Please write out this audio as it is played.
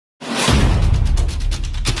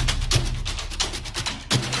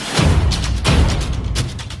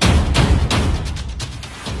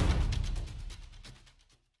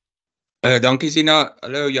Dankie Sina.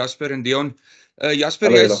 Hallo Jasper en Dion.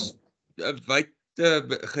 Jasper, Hallo, jy's wyd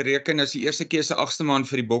gereken as die eerste keuse 8ste man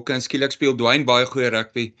vir die Bokke en skielik speel Dwayne baie goeie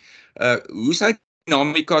rugby. Hoe is hy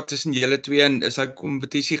dinamika tussen julle twee en is hy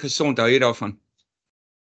kompetisie gesond? Hou jy daarvan?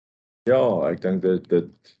 Ja, ek dink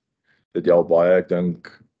dit help baie. Ek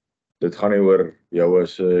dink dit gaan nie oor jou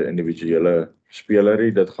as 'n individuele speler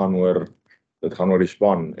nie, dit gaan oor die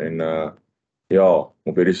span en ja,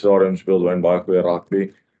 op hierdie stadium speel Dwayne baie goeie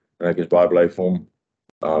rugby en ek is baie bly vir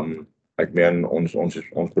hom. Ek meen ons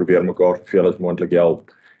probeer mekaar soveel as moontlik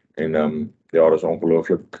help en ja, dit is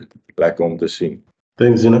ongelooflik lekker om te sien.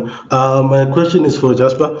 Thanks, Zina. My question is for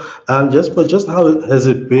Jasper. Jasper, just how has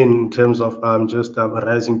it been in terms of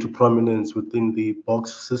rising to prominence within the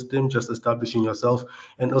box system, just establishing yourself?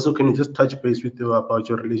 And also, can you just touch base with you about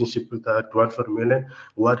your relationship with Dwayne Vermeulen?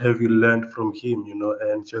 What have you learned from him,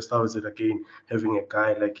 and just how is it again having a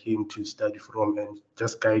guy like him to study from and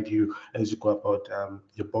just guide you as you go about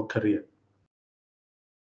your box career?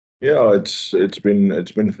 Yeah, it's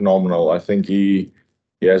been phenomenal. I think he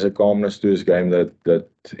has a calmness to his game that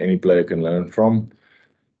any player can learn from.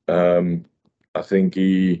 I think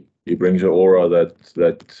he brings an aura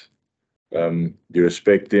that you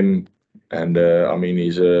respect him, and I mean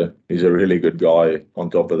he's a really good guy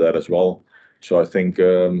on top of that as well. So I think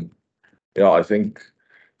I think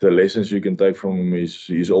the lessons you can take from him is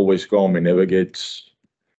he's always calm. He never gets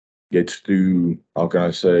to, how can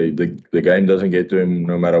I say, the game doesn't get to him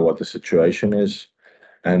no matter what the situation is.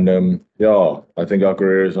 And I think our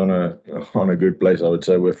career is on a good place. I would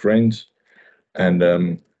say we're friends, and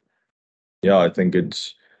I think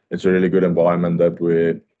it's a really good environment that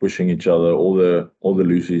we're pushing each other. All the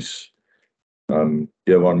Lucy's,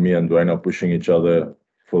 Jevan, me, and Dwayne are pushing each other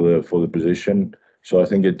for the position. So I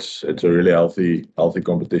think it's a really healthy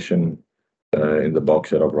competition in the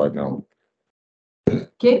box setup right now.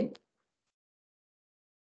 Okay.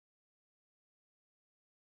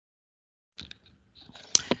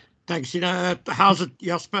 Thanks. How's it,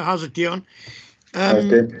 Jasper? How's it, Dion?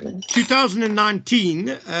 Okay.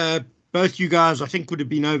 2019, both you guys, I think, would have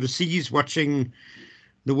been overseas watching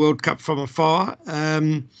the World Cup from afar.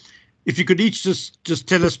 If you could each just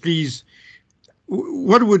tell us, please,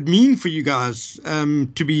 what it would mean for you guys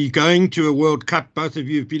to be going to a World Cup. Both of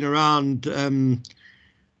you have been around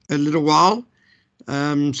a little while.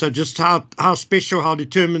 So just how special, how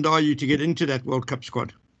determined are you to get into that World Cup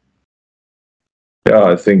squad? Yeah,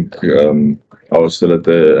 I think I was still at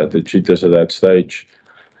the Cheetahs at that stage.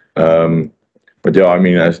 But yeah, I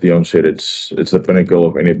mean, as Dion said, it's the pinnacle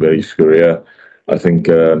of anybody's career. I think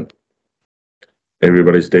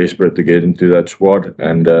everybody's desperate to get into that squad,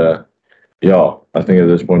 and I think at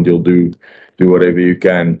this point you'll do whatever you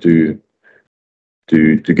can to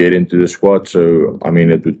get into the squad. So I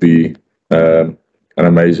mean, it would be an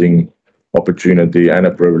amazing opportunity and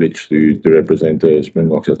a privilege to represent the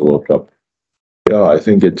Springboks at the World Cup. Yeah, I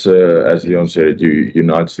think it's as Leon said, it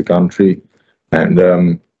unites the country, and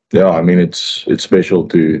I mean it's special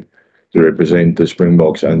to represent the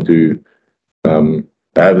Springboks and to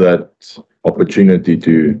have that opportunity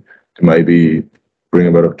to maybe bring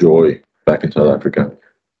a bit of joy back in South Africa.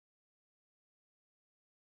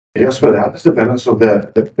 Yes, but how does the balance of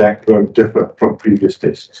the back row differ from previous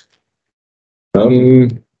tests? I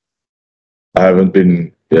haven't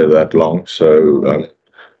been there that long, so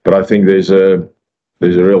but I think there's a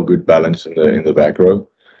real good balance in the back row.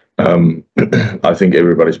 I think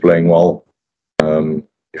everybody's playing well.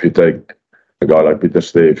 If you take a guy like Pieter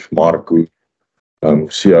Steef, Marco,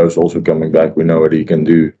 Cio is also coming back. We know what he can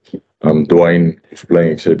do. Dwayne is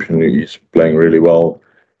playing exceptionally. He's playing really well.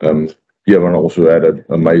 Jevan also had an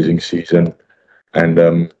amazing season,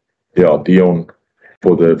 and Dion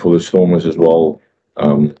for the Stormers as well.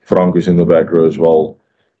 Frank is in the back row as well.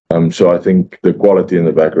 So I think the quality in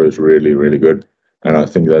the back row is really, really good, and I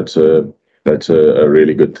think that's a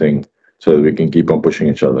really good thing, so that we can keep on pushing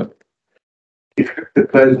each other. If the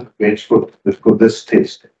players on the bench for this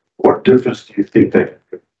test, what difference do you think they can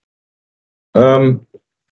make?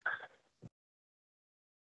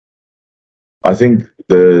 I think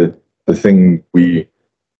the thing we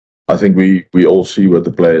all see what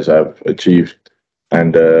the players have achieved,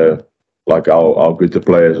 and like how good the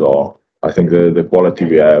players are. I think the quality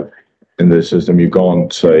we have in the system, you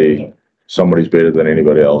can't say somebody's better than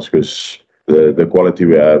anybody else, because the quality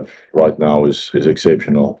we have right now is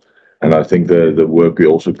exceptional. And I think the work we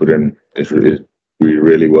also put in we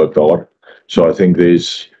really worked hard. So I think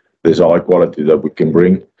there's a high quality that we can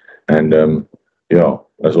bring, and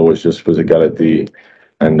as always, just physicality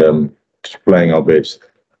and just playing our best.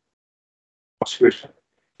 Last question: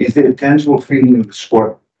 is there a tangible feeling in the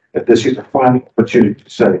squad that this is a fine opportunity to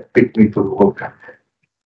say, pick me for the World Cup?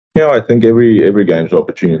 Yeah, I think every game's an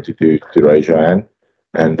opportunity to raise your hand,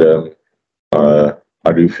 and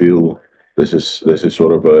I do feel this is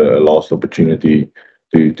sort of a last opportunity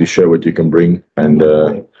to show what you can bring and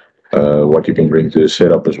what you can bring to the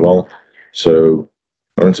setup as well. So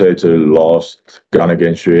I wouldn't say it's a last gun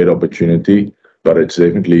against your head opportunity, but it's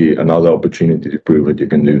definitely another opportunity to prove what you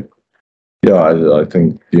can do. Yeah, I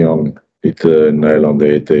think Dion hit the nail on the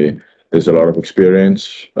head there. There's a lot of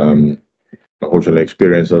experience. Unfortunately,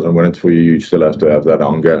 experience doesn't win it for you. You still have to have that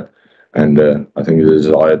hunger, and I think the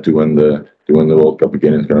desire to win the World Cup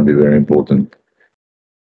again is going to be very important.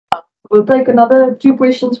 We'll take another 2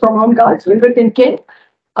 questions from home, guys. Hendrik and Ken.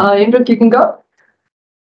 Hendrik, you can go.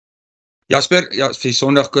 Jasper, ja, vir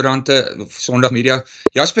Sondagkoerante of Sondag Media.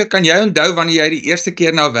 Jasper, kan jy onthou wanneer jy die eerste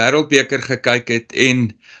keer na Wêreldbeker gekyk het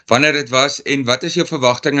en wanneer dit was en wat is jou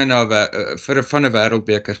verwagtinge van 'n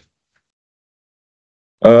Wêreldbeker?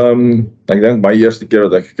 Ek dink my eerste keer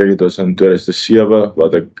wat ek gekyk het was in 2007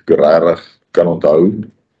 wat ek regtig kan onthou.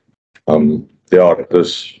 Ja, dit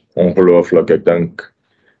is ongelooflik. Ek dink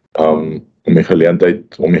om die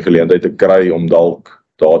geleentheid te kry om dalk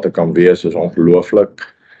daar te kan wees is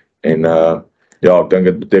ongelooflik. En ja, ek dink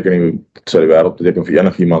dit beteken die wêreld beteken vir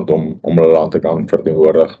enigiemand om hulle land te kan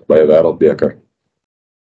verteenwoordig by 'n Wêreldbeker.